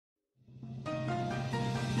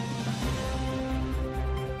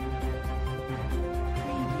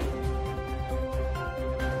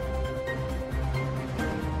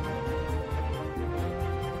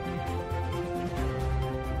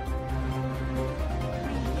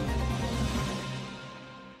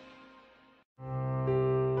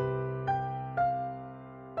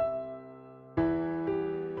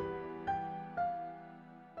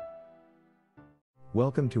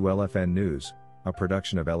Welcome to LFN News, a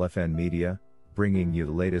production of LFN Media, bringing you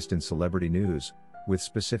the latest in celebrity news, with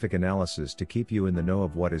specific analysis to keep you in the know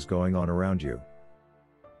of what is going on around you.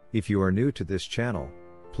 If you are new to this channel,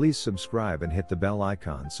 please subscribe and hit the bell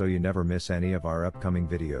icon so you never miss any of our upcoming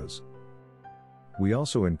videos. We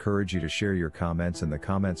also encourage you to share your comments in the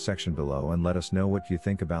comments section below and let us know what you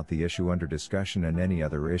think about the issue under discussion and any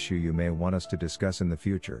other issue you may want us to discuss in the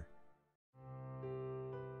future.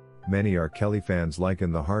 Many R. Kelly fans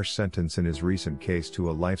liken the harsh sentence in his recent case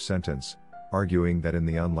to a life sentence, arguing that in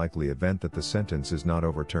the unlikely event that the sentence is not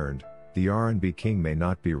overturned, the RnB King may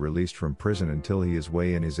not be released from prison until he is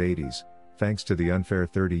way in his 80s, thanks to the unfair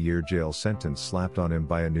 30-year jail sentence slapped on him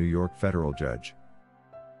by a New York federal judge.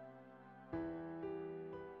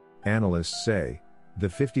 Analysts say, the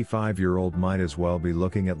 55-year-old might as well be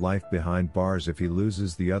looking at life behind bars if he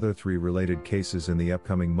loses the other 3 related cases in the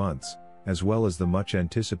upcoming months, as well as the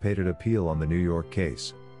much-anticipated appeal on the New York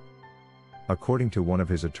case. According to one of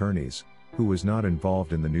his attorneys, who was not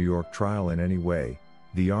involved in the New York trial in any way,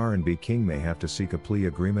 the RnB King may have to seek a plea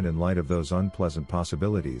agreement in light of those unpleasant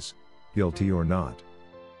possibilities, guilty or not.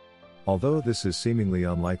 Although this is seemingly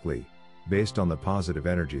unlikely, based on the positive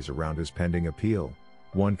energies around his pending appeal,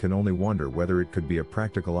 one can only wonder whether it could be a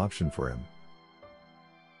practical option for him.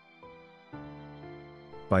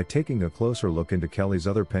 By taking a closer look into Kelly's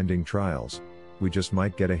other pending trials, we just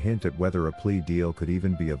might get a hint at whether a plea deal could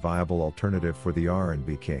even be a viable alternative for the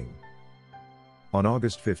RnB King. On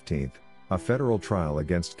August 15, a federal trial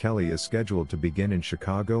against Kelly is scheduled to begin in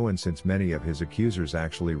Chicago, and since many of his accusers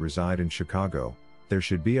actually reside in Chicago, there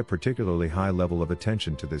should be a particularly high level of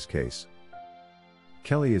attention to this case.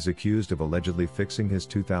 Kelly is accused of allegedly fixing his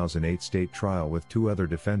 2008 state trial with 2 other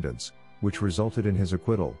defendants, which resulted in his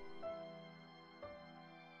acquittal.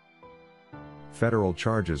 Federal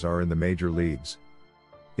charges are in the major leagues.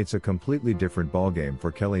 It's a completely different ballgame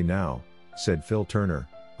for Kelly now, said Phil Turner,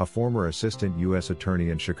 a former assistant U.S. attorney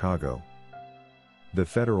in Chicago. The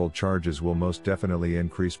federal charges will most definitely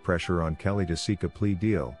increase pressure on Kelly to seek a plea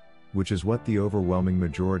deal, which is what the overwhelming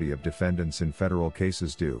majority of defendants in federal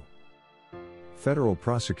cases do. Federal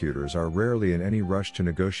prosecutors are rarely in any rush to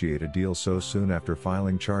negotiate a deal so soon after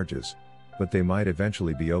filing charges, but they might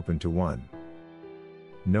eventually be open to one.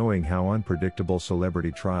 Knowing how unpredictable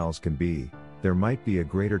celebrity trials can be, there might be a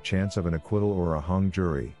greater chance of an acquittal or a hung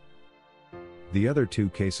jury. The other 2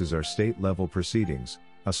 cases are state-level proceedings,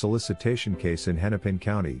 a solicitation case in Hennepin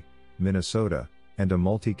County, Minnesota, and a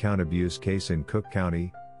multi-count abuse case in Cook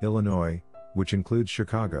County, Illinois, which includes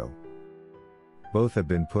Chicago. Both have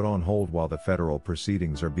been put on hold while the federal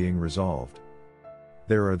proceedings are being resolved.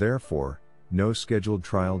 There are therefore no scheduled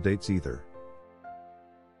trial dates either.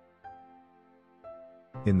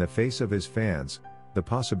 In the face of his fans, the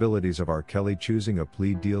possibilities of R. Kelly choosing a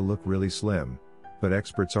plea deal look really slim, but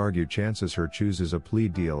experts argue chances he chooses a plea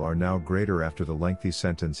deal are now greater after the lengthy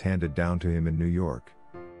sentence handed down to him in New York.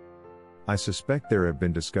 I suspect there have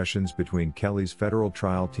been discussions between Kelly's federal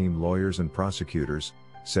trial team lawyers and prosecutors,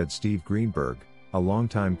 said Steve Greenberg, a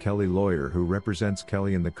longtime Kelly lawyer who represents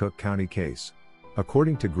Kelly in the Cook County case.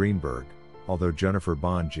 According to Greenberg, although Jennifer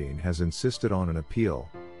Bonjean has insisted on an appeal,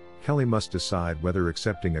 Kelly must decide whether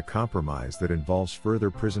accepting a compromise that involves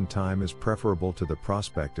further prison time is preferable to the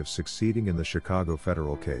prospect of succeeding in the Chicago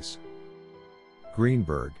federal case.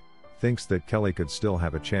 Greenberg thinks that Kelly could still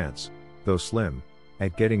have a chance, though slim,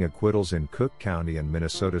 at getting acquittals in Cook County and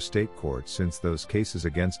Minnesota state courts since those cases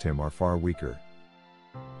against him are far weaker.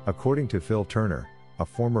 According to Phil Turner, a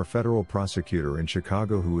former federal prosecutor in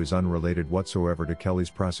Chicago who is unrelated whatsoever to Kelly's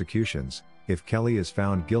prosecutions, if Kelly is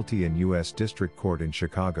found guilty in U.S. District Court in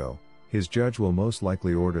Chicago, his judge will most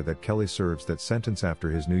likely order that Kelly serves that sentence after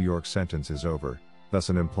his New York sentence is over, thus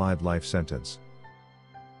an implied life sentence.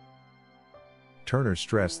 Turner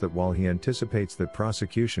stressed that while he anticipates that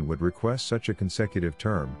prosecution would request such a consecutive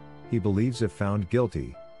term, he believes if found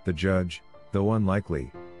guilty, the judge, though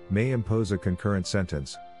unlikely, may impose a concurrent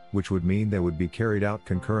sentence, which would mean they would be carried out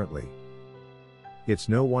concurrently. It's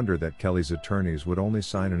no wonder that Kelly's attorneys would only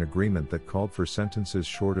sign an agreement that called for sentences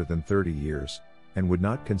shorter than 30 years, and would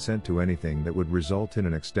not consent to anything that would result in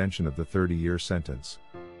an extension of the 30-year sentence.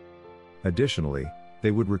 Additionally,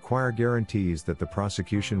 they would require guarantees that the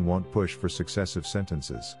prosecution won't push for successive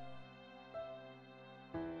sentences.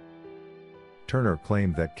 Turner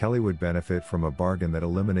claimed that Kelly would benefit from a bargain that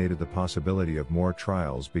eliminated the possibility of more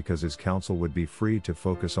trials because his counsel would be free to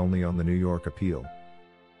focus only on the New York appeal.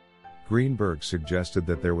 Greenberg suggested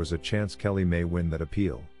that there was a chance Kelly may win that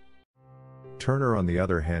appeal. Turner on the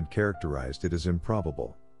other hand characterized it as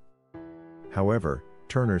improbable. However,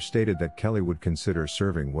 Turner stated that Kelly would consider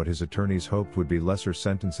serving what his attorneys hoped would be lesser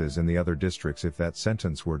sentences in the other districts if that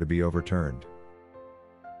sentence were to be overturned.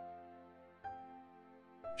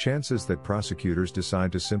 Chances that prosecutors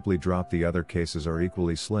decide to simply drop the other cases are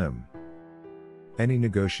equally slim. Any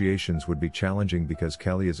negotiations would be challenging because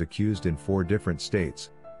Kelly is accused in 4 different states,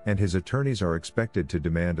 and his attorneys are expected to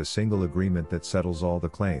demand a single agreement that settles all the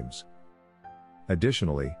claims.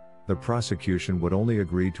 Additionally, the prosecution would only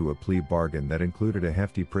agree to a plea bargain that included a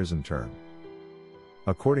hefty prison term.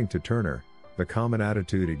 According to Turner, the common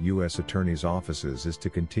attitude at U.S. attorneys' offices is to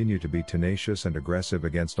continue to be tenacious and aggressive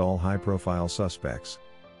against all high-profile suspects.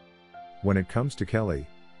 When it comes to Kelly,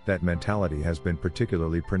 that mentality has been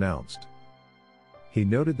particularly pronounced. He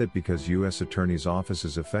noted that because U.S. attorneys'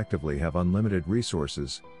 offices effectively have unlimited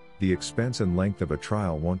resources, the expense and length of a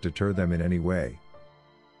trial won't deter them in any way.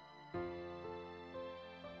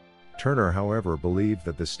 Turner, however, believed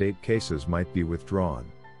that the state cases might be withdrawn,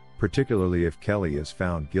 particularly if Kelly is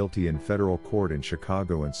found guilty in federal court in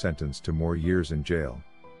Chicago and sentenced to more years in jail.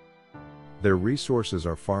 Their resources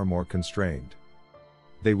are far more constrained.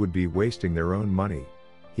 They would be wasting their own money,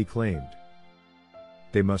 he claimed.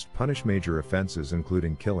 They must punish major offenses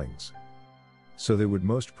including killings. So they would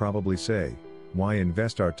most probably say, why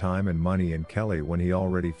invest our time and money in Kelly when he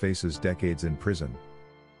already faces decades in prison?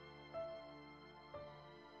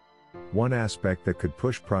 One aspect that could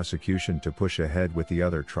push prosecution to push ahead with the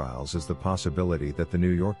other trials is the possibility that the New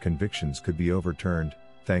York convictions could be overturned,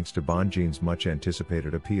 thanks to Bonjean's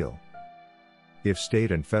much-anticipated appeal. If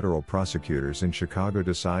state and federal prosecutors in Chicago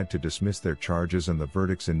decide to dismiss their charges and the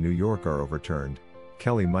verdicts in New York are overturned,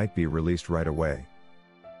 Kelly might be released right away.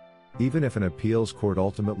 Even if an appeals court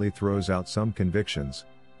ultimately throws out some convictions,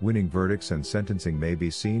 winning verdicts and sentencing may be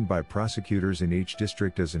seen by prosecutors in each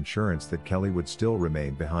district as insurance that Kelly would still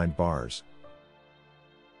remain behind bars.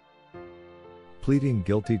 Pleading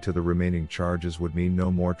guilty to the remaining charges would mean no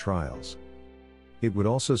more trials. It would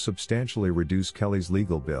also substantially reduce Kelly's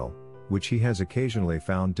legal bill, which he has occasionally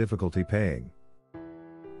found difficulty paying.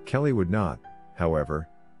 Kelly would not, however,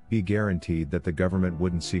 be guaranteed that the government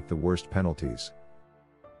wouldn't seek the worst penalties.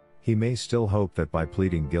 He may still hope that by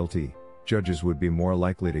pleading guilty, judges would be more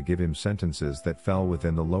likely to give him sentences that fell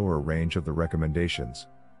within the lower range of the recommendations.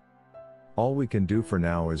 All we can do for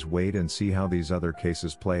now is wait and see how these other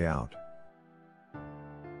cases play out.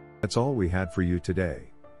 That's all we had for you today.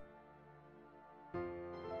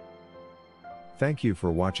 Thank you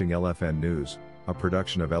for watching LFN News, a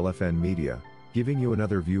production of LFN Media, giving you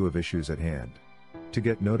another view of issues at hand. To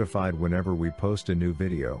get notified whenever we post a new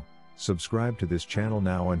video, subscribe to this channel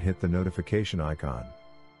now and hit the notification icon.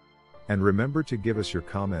 And remember to give us your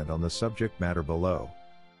comment on the subject matter below.